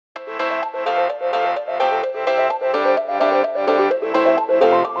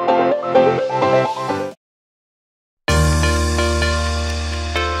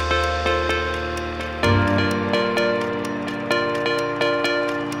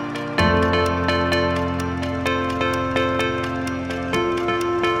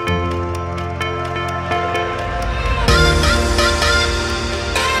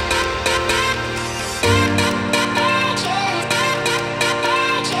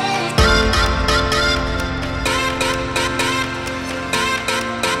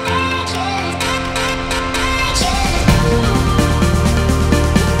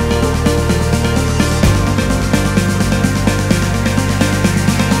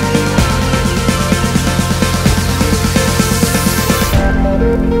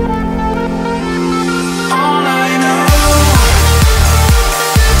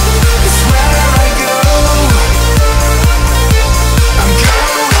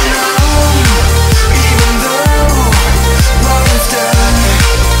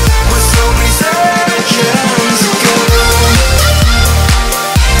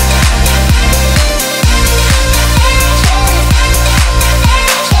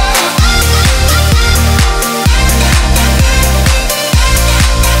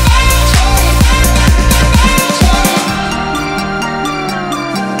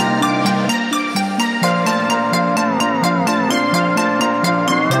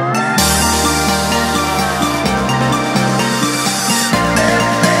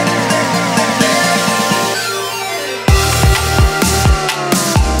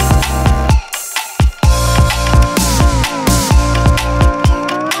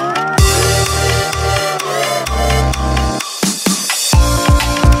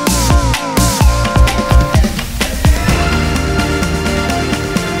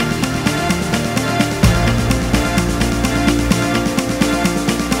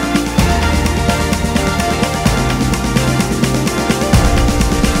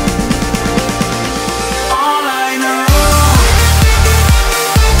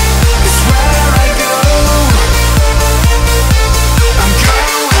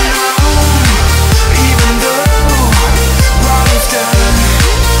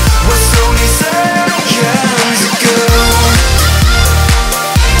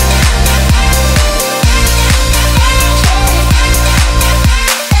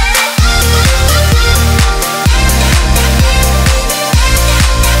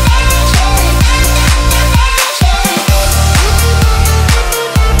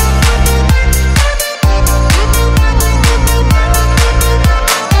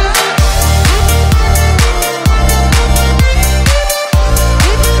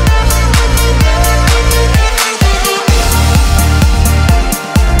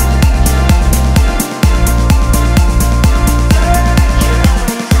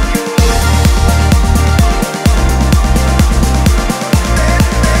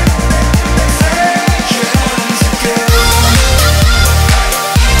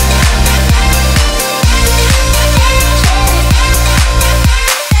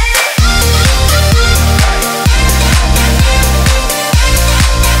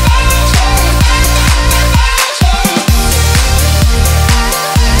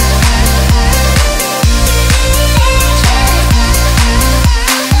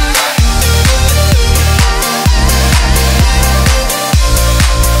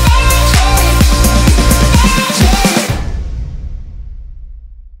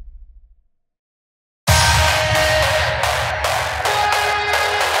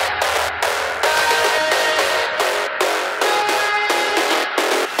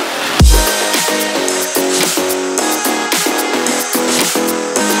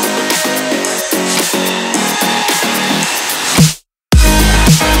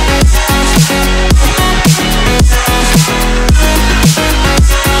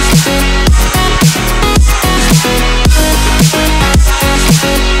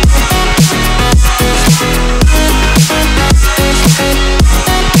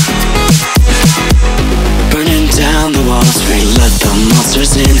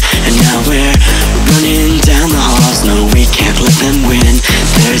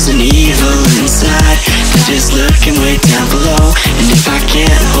is lurking way down below. And if I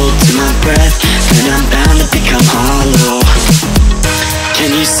can't hold to my breath, then I'm bound to become hollow.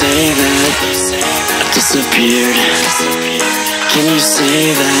 Can you say that I disappeared? Can you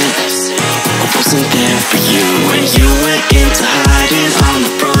say that I wasn't there for you when you went into hiding on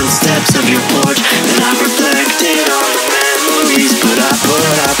the front steps of your porch? And I reflected on the memories, but I put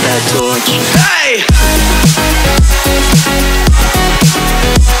out that torch. Hey!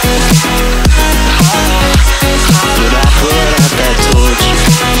 But I put out that torch.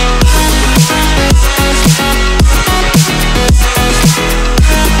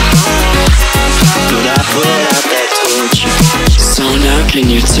 But I put out that torch. So now can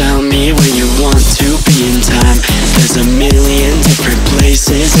you tell me where you want to be in time? There's a million different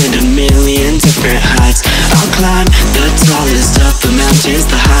places and a million different heights. I'll climb the tallest of the mountains,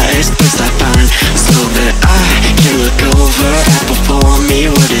 the highest place I find, so that I can look over at before me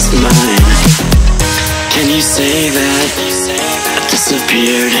what is mine. Can you say that I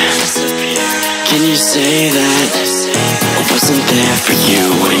disappeared? Can you say that I wasn't there for you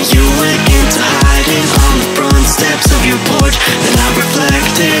when you went into hiding on the front steps of your porch? And I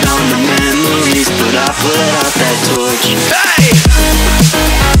reflected on the memories, but I put out that torch. Hey!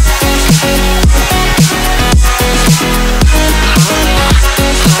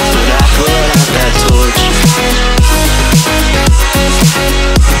 But I put out that torch.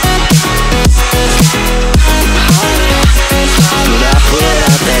 But I put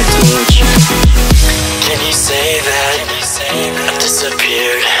out that torch. Can you say that I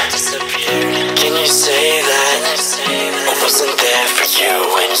disappeared? Can you say that I wasn't there for you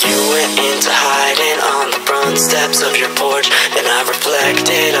when you went into hiding on the front steps of your porch? And I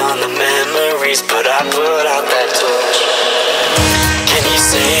reflected on the memories, but I put out that torch. Can you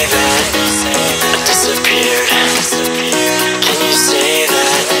say that I disappeared? Can you say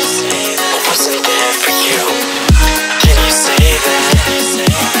that I wasn't there for you? Can you say that?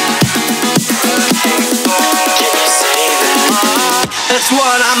 Can you say that? That's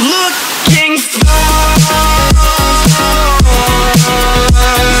what I'm looking for.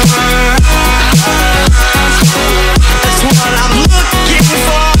 That's what I'm looking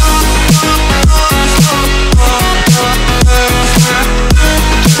for.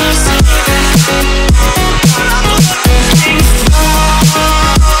 Can you say that? What I'm looking for.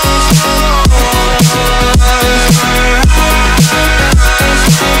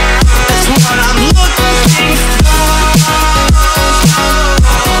 That's what I'm looking for.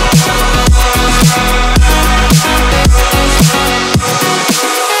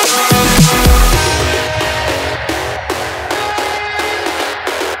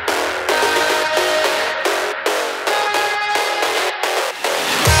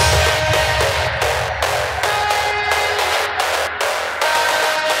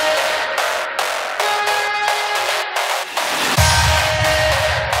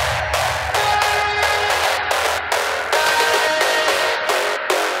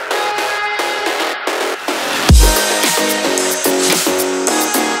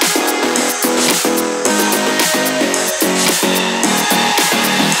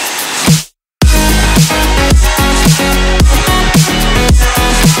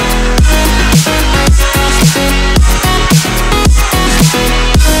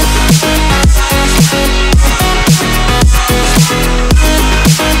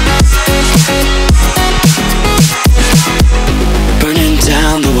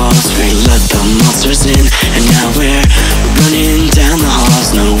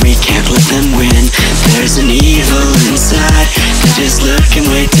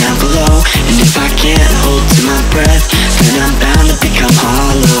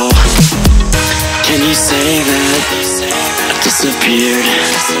 disappeared.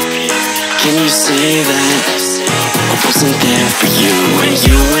 Can you say that I wasn't there for you when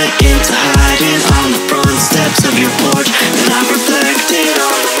you went into hiding on the front steps of your porch? And I reflected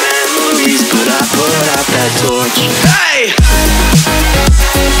on the memories, but I put out that torch. Hey!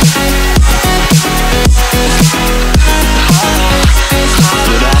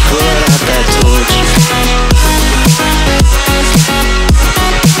 But I put out that torch.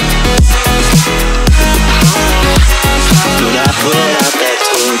 But I put out that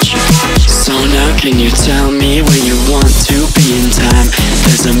torch. So now can you tell me where you want to be in time?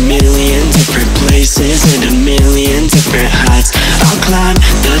 There's a million different places and a million different heights. I'll climb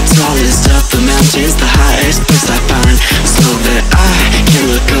the tallest of the mountains, the highest place I find, so that I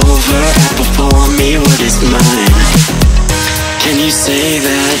can look over at before me what is mine. Can you say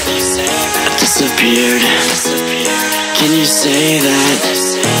that I disappeared? Can you say that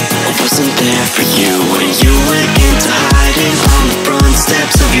I wasn't there for you when you went into hiding on the front front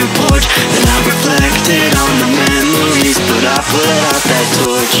steps of your porch. Then I reflected on the memories, but I put out that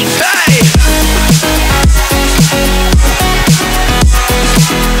torch. Hey!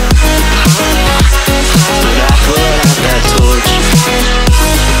 But I put out that torch.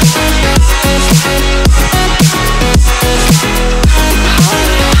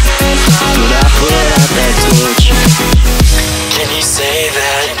 But I put out that torch. Can you say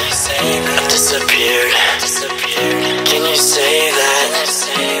that I disappeared? Can you say that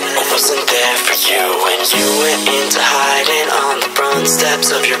I wasn't there for you when you went into hiding on the front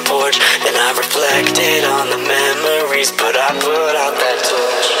steps of your porch? Then I reflected on the memories, but I put out that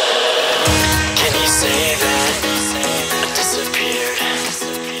torch. Can you say